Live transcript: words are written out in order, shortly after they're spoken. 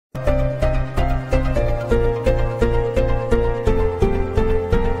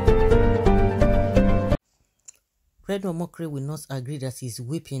Reno will not agree that he's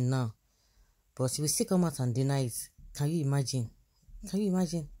whipping now, but he will still come out and deny it. Can you imagine? Can you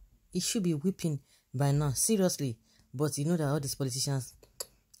imagine? He should be whipping by now, seriously. But you know that all these politicians,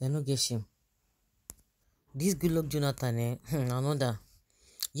 they no get shame. This good luck Jonathan, another.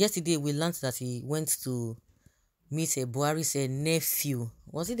 Yesterday we learned that he went to meet a Buhari's nephew.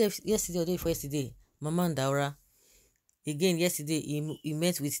 Was it yesterday or day before yesterday? Mama Ndaura. Again, yesterday he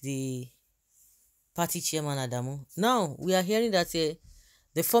met with the party chairman Adamu. Now we are hearing that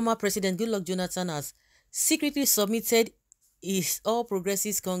the former president Goodluck Jonathan has secretly submitted his All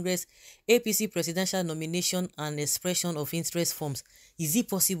Progressives Congress APC presidential nomination and expression of interest forms. Is it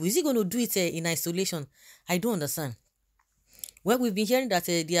possible? Is he going to do it in isolation? I don't understand. Well, we've been hearing that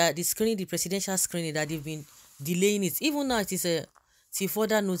they are the presidential screening, that they've been delaying it. Even now, it is till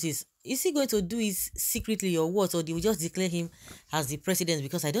further notice. Is he going to do it secretly or what? Or they will just declare him as the president?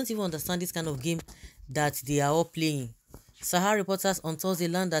 Because I don't even understand this kind of game that they are all playing. Sahara reporters on Thursday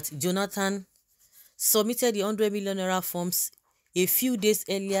learned that Jonathan submitted the 100 million naira forms a few days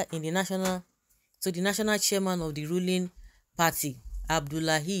earlier in the national chairman of the ruling party,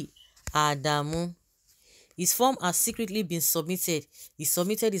 Abdullahi Adamu. His form has secretly been submitted. He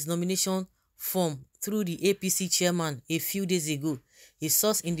submitted his nomination form through the APC chairman a few days ago. A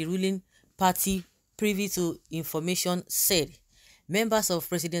source in the ruling party privy to information said members of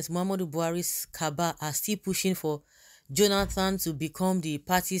President Muhammadu Buhari's cabal are still pushing for Jonathan to become the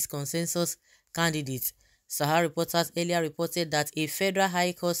party's consensus candidate. Sahara reporters earlier reported that a federal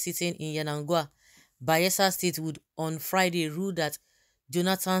high court sitting in Yanangwa, Bayelsa State, would on Friday rule that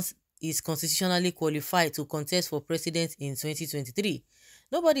Jonathan is constitutionally qualified to contest for president in 2023.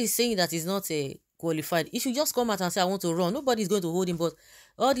 Nobody is saying that he's not qualified. He should just come out and say, I want to run. Nobody is going to hold him, but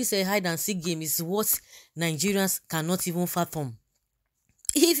all this hide and seek game is what Nigerians cannot even fathom.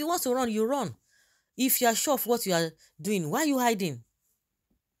 If you want to run, you run. If you are sure of what you are doing, why are you hiding?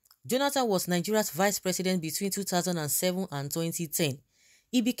 Jonathan was Nigeria's vice president between 2007 and 2010.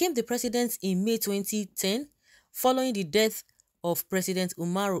 He became the president in May 2010 following the death of President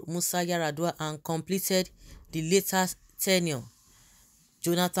Umaru Musa Yar'Adua and completed the latest tenure.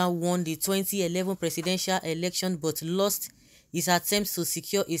 Jonathan won the 2011 presidential election but lost his attempts to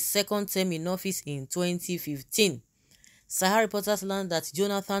secure his second term in office in 2015. Sahara reporters learned that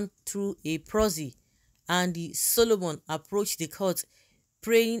Jonathan, through a proxy, and the Solomon approached the court,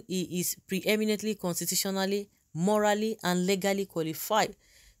 praying he is preeminently constitutionally, morally, and legally qualified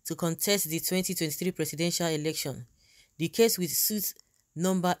to contest the 2023 presidential election. The case, with suit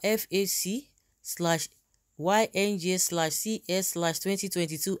number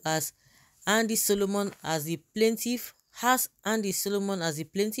FAC/YNJ/CS/2022, has Andy Solomon as the plaintiff,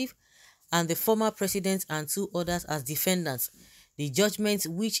 and the former president and two others as defendants. The judgment,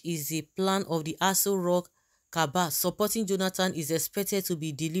 which is the plan of the Aso Rock cabal supporting Jonathan, is expected to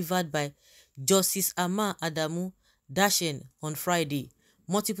be delivered by Justice Ama Adamu Dashen on Friday.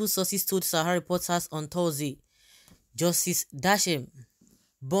 Multiple sources told Sahara reporters on Thursday. Justice Dashen,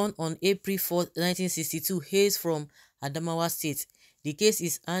 born on April 4, 1962, hails from Adamawa State. The case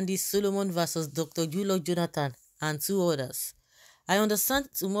is Andy Solomon versus Dr. Goodluck Jonathan and two others. I understand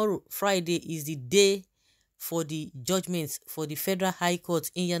tomorrow, Friday, is the day for the judgments for the Federal High Court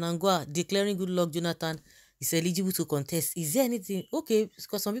in Yanangwa declaring Goodluck Jonathan is eligible to contest. Is there anything? Okay,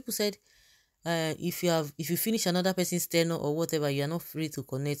 because some people said if you finish another person's tenure or whatever, you are not free to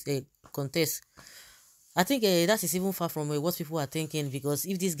contest. I think that is even far from what people are thinking, because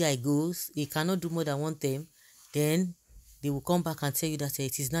if this guy goes, he cannot do more than one term, then they will come back and tell you that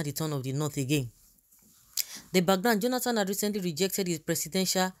it is not the turn of the North again. The background: Jonathan had recently rejected his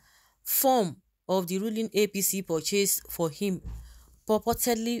presidential form of the ruling APC purchased for him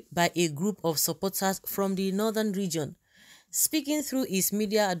purportedly by a group of supporters from the northern region. Speaking through his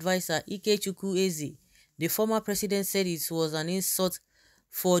media advisor Ikechukwu Eze, the former president said it was an insult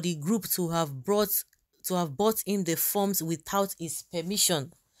for the group to have bought him the forms without his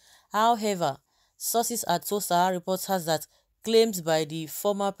permission. However, sources had told Sahara reporters that claims by the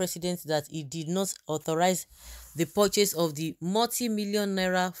former president that he did not authorize the purchase of the multi-million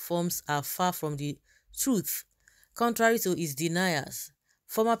naira forms are far from the truth. Contrary to his denials,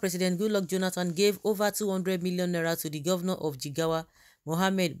 former President Goodluck Jonathan gave over 200 million naira to the governor of Jigawa,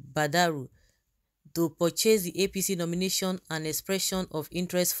 Mohammed Badaru, to purchase the APC nomination and expression of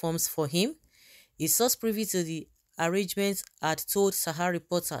interest forms for him. A source privy to the arrangement had told Sahara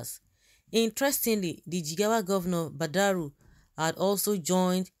reporters. Interestingly, the Jigawa governor, Badaru, had also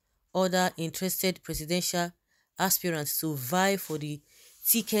joined other interested presidential aspirants to vie for the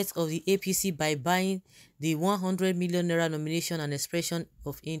ticket of the APC by buying the 100 million naira nomination and expression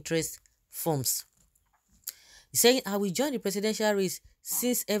of interest forms. He's saying, I will join the presidential race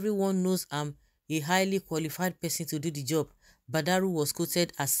since everyone knows I'm a highly qualified person to do the job. Badaru was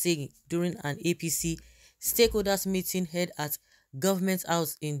quoted as saying during an APC stakeholders meeting held at Government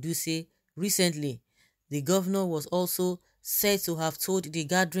House in Duse recently. The governor was also said to have told the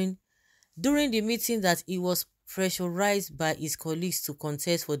gathering during the meeting that he was pressurized by his colleagues to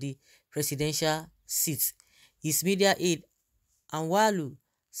contest for the presidential seat. His media aide, Anwalu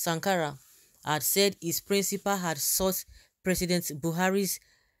Sankara, had said his principal had sought President Buhari's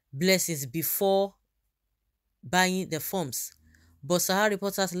blessings before buying the forms. But Sahara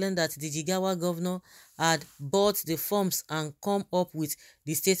reporters learned that the Jigawa governor had bought the forms and come up with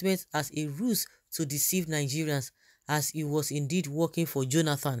the statement as a ruse to deceive Nigerians, as he was indeed working for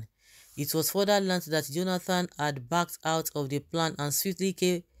Jonathan. It was further learned that Jonathan had backed out of the plan and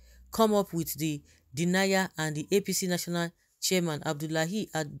swiftly come up with the denial, and the APC national chairman Abdullahi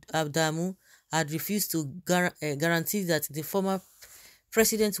Adamu had refused to guarantee that the former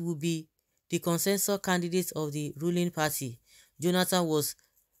president would be the consensus candidate of the ruling party. Jonathan was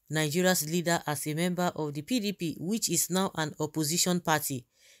Nigeria's leader as a member of the PDP, which is now an opposition party.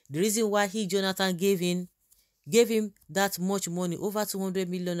 The reason why Jonathan gave him that much money, over 200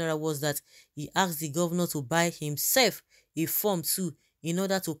 million naira, was that he asked the governor to buy himself a form too in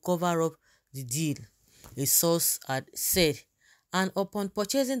order to cover up the deal, a source had said. And upon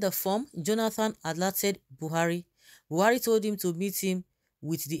purchasing the form, Jonathan alerted Buhari. Buhari told him to meet him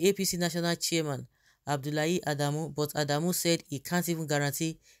with the APC national chairman, Abdullahi Adamu, but Adamu said he can't even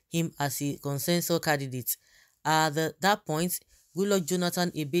guarantee him as a consensus candidate. At that point, Goodluck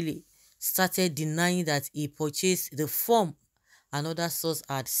Jonathan Ebele started denying that he purchased the form, another source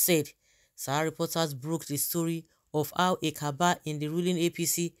had said. Sahara reporters broke the story of how a cabal in the ruling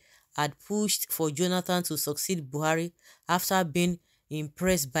APC had pushed for Jonathan to succeed Buhari after being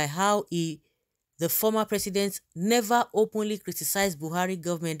impressed by how the former president never openly criticized Buhari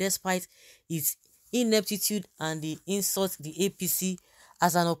government despite its ineptitude and the insult the APC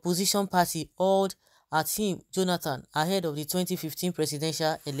as an opposition party hurled at him, Jonathan, ahead of the 2015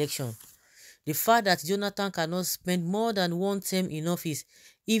 presidential election. The fact that Jonathan cannot spend more than one term in office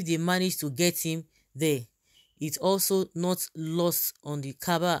if they manage to get him there, it's also not lost on the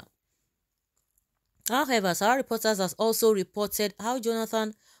cabal. However, Sahara reporters has also reported how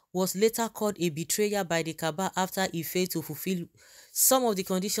Jonathan was later called a betrayer by the cabal after he failed to fulfill some of the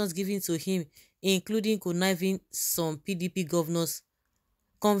conditions given to him, including convincing some PDP governors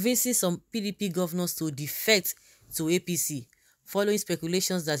to defect to APC, following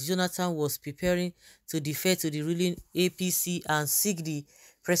speculations that Jonathan was preparing to defect to the ruling APC and seek the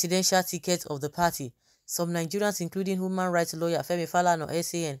presidential ticket of the party. Some Nigerians, including human rights lawyer Femi Falana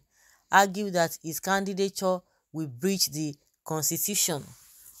SAN, argued that his candidature will breach the constitution.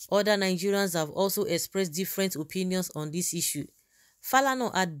 Other Nigerians have also expressed different opinions on this issue.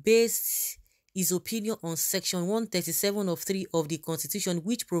 Falana had based his opinion on Section 137 of 3 of the Constitution,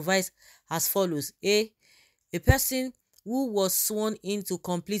 which provides as follows: A person who was sworn in to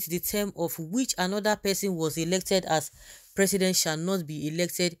complete the term of which another person was elected as president shall not be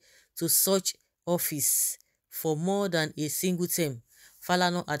elected to such office for more than a single term.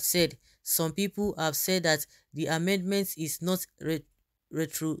 Falana had said, some people have said that the amendment is not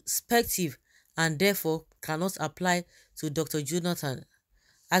retrospective and therefore cannot apply to Dr. Jonathan.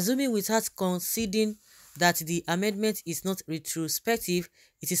 Assuming without conceding that the amendment is not retrospective,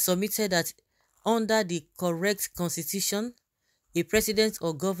 it is submitted that under the correct constitution, a president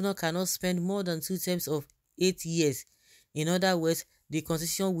or governor cannot spend more than 2 terms of 8 years. In other words, the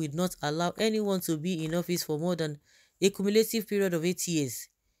constitution will not allow anyone to be in office for more than a cumulative period of 8 years.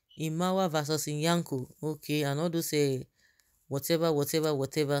 In Mawa versus in Yanko, okay, and all those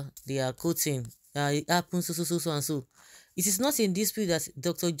whatever they are quoting, it happens so and so. It is not in dispute that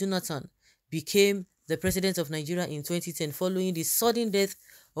Dr. Jonathan became the president of Nigeria in 2010 following the sudden death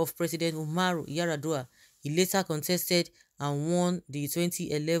of President Umaru Yar'Adua. He later contested and won the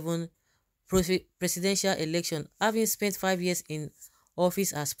 2011 presidential election. Having spent 5 years in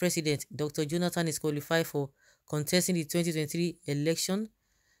office as president, Dr. Jonathan is qualified for contesting the 2023 election.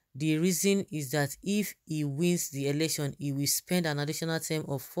 The reason is that if he wins the election, he will spend an additional term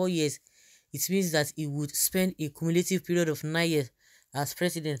of 4 years. It means that he would spend a cumulative period of 9 years as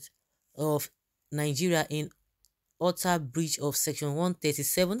president of Nigeria, in utter breach of Section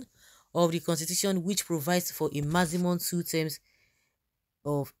 137 of the Constitution, which provides for a maximum 2 terms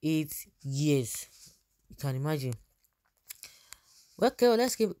of 8 years. You can imagine. Okay, well,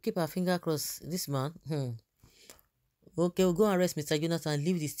 let's keep our finger crossed. This man, okay, we'll go and arrest Mr. Jonathan and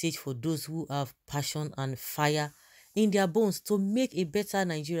leave the stage for those who have passion and fire in their bones to make a better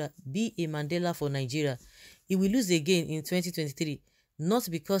Nigeria, be a Mandela for Nigeria. He will lose again in 2023, not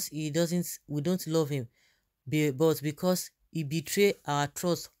because we don't love him, but because he betrayed our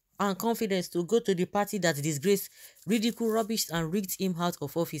trust and confidence to go to the party that disgraced, ridiculed, rubbished, and rigged him out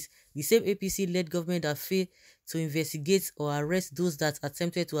of office. The same APC-led government that failed to investigate or arrest those that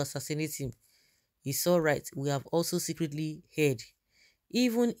attempted to assassinate him. It's all right. We have also secretly heard.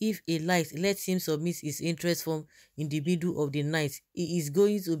 Even if a light lets him submit his interest form in the middle of the night, he is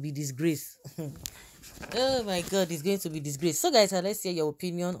going to be disgraced. Oh my God, he's going to be disgraced. So guys, let's hear your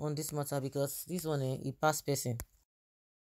opinion on this matter, because this one, a past person.